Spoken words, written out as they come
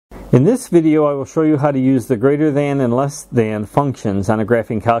In this video, I will show you how to use the greater than and less than functions on a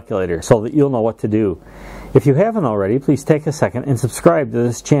graphing calculator so that you'll know what to do. If you haven't already, please take a second and subscribe to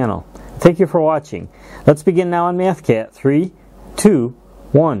this channel. Thank you for watching. Let's begin now on MathCat. 3, 2,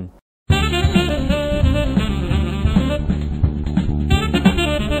 1.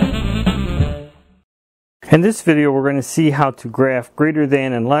 In this video, we're going to see how to graph greater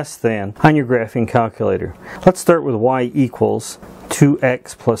than and less than on your graphing calculator. Let's start with y equals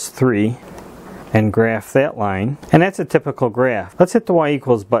 2x plus 3 and graph that line. And that's a typical graph. Let's hit the y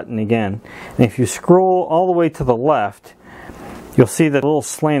equals button again. And if you scroll all the way to the left, you'll see that little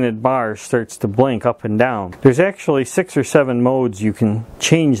slanted bar starts to blink up and down. There's actually 6 or 7 modes you can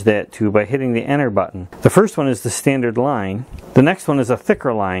change that to by hitting the enter button. The first one is the standard line. The next one is a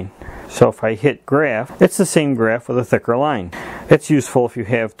thicker line. So if I hit graph, it's the same graph with a thicker line. It's useful if you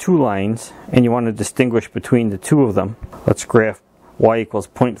have 2 lines and you want to distinguish between the 2 of them. Let's graph y equals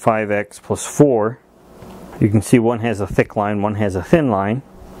 0.5x plus 4. You can see one has a thick line, one has a thin line.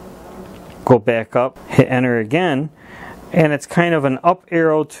 Go back up, hit enter again, and it's kind of an up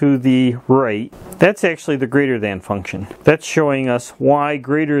arrow to the right. That's actually the greater than function. That's showing us y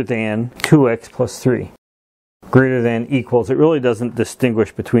greater than 2x plus 3. Greater than equals, it really doesn't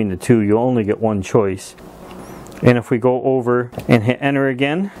distinguish between the two. You only get one choice. And if we go over and hit enter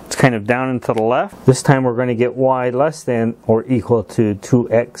again, it's kind of down and to the left. This time we're going to get y less than or equal to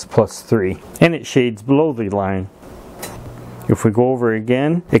 2x plus 3. And it shades below the line. If we go over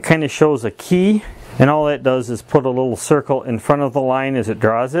again, it kind of shows a key. And all that does is put a little circle in front of the line as it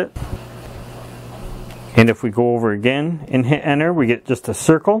draws it. And if we go over again and hit enter, we get just a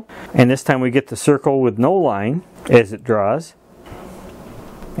circle. And this time we get the circle with no line as it draws.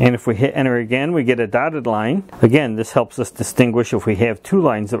 And if we hit enter again, we get a dotted line. Again, this helps us distinguish if we have 2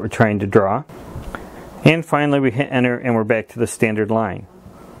 lines that we're trying to draw. And finally we hit enter and we're back to the standard line.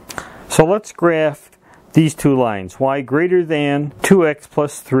 So let's graph these 2 lines. Y greater than 2x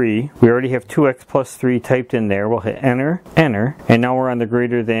plus 3. We already have 2x plus 3 typed in there. We'll hit enter, enter, and now we're on the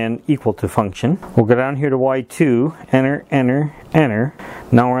greater than equal to function. We'll go down here to y2, enter, enter, enter.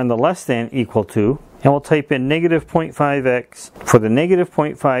 Now we're on the less than equal to, and we'll type in negative 0.5x. For the negative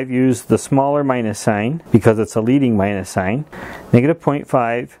 0.5, use the smaller minus sign because it's a leading minus sign. Negative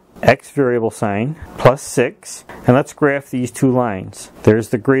 0.5 x variable sign plus 6, and let's graph these 2 lines. There's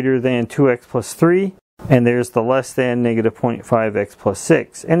the greater than 2x plus 3, and there's the less than negative 0.5x plus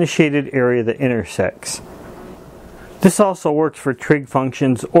 6, and the shaded area that intersects. This also works for trig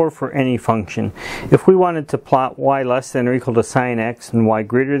functions or for any function. If we wanted to plot y less than or equal to sine x and y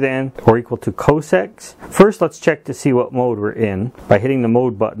greater than or equal to cos x, first let's check to see what mode we're in by hitting the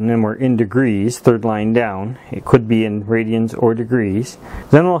mode button, and we're in degrees, 3rd line down. It could be in radians or degrees.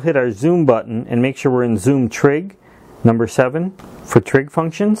 Then we'll hit our zoom button and make sure we're in zoom trig, number 7, for trig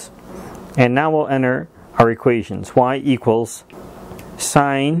functions. And now we'll enter our equations. Y equals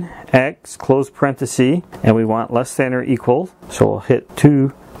sine x, close parenthesis, and we want less than or equal. So we'll hit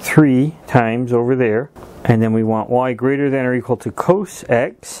 2, 3 times over there. And then we want y greater than or equal to cos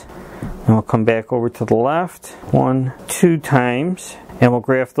x. And we'll come back over to the left. 1, 2 times. And we'll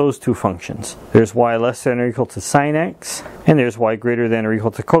graph those 2 functions. There's y less than or equal to sine x, and there's y greater than or equal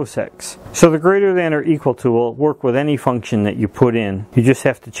to cos x. So the greater than or equal to will work with any function that you put in. You just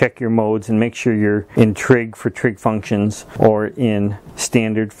have to check your modes and make sure you're in trig for trig functions or in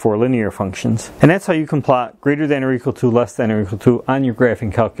standard for linear functions. And that's how you can plot greater than or equal to, less than or equal to on your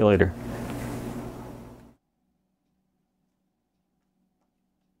graphing calculator.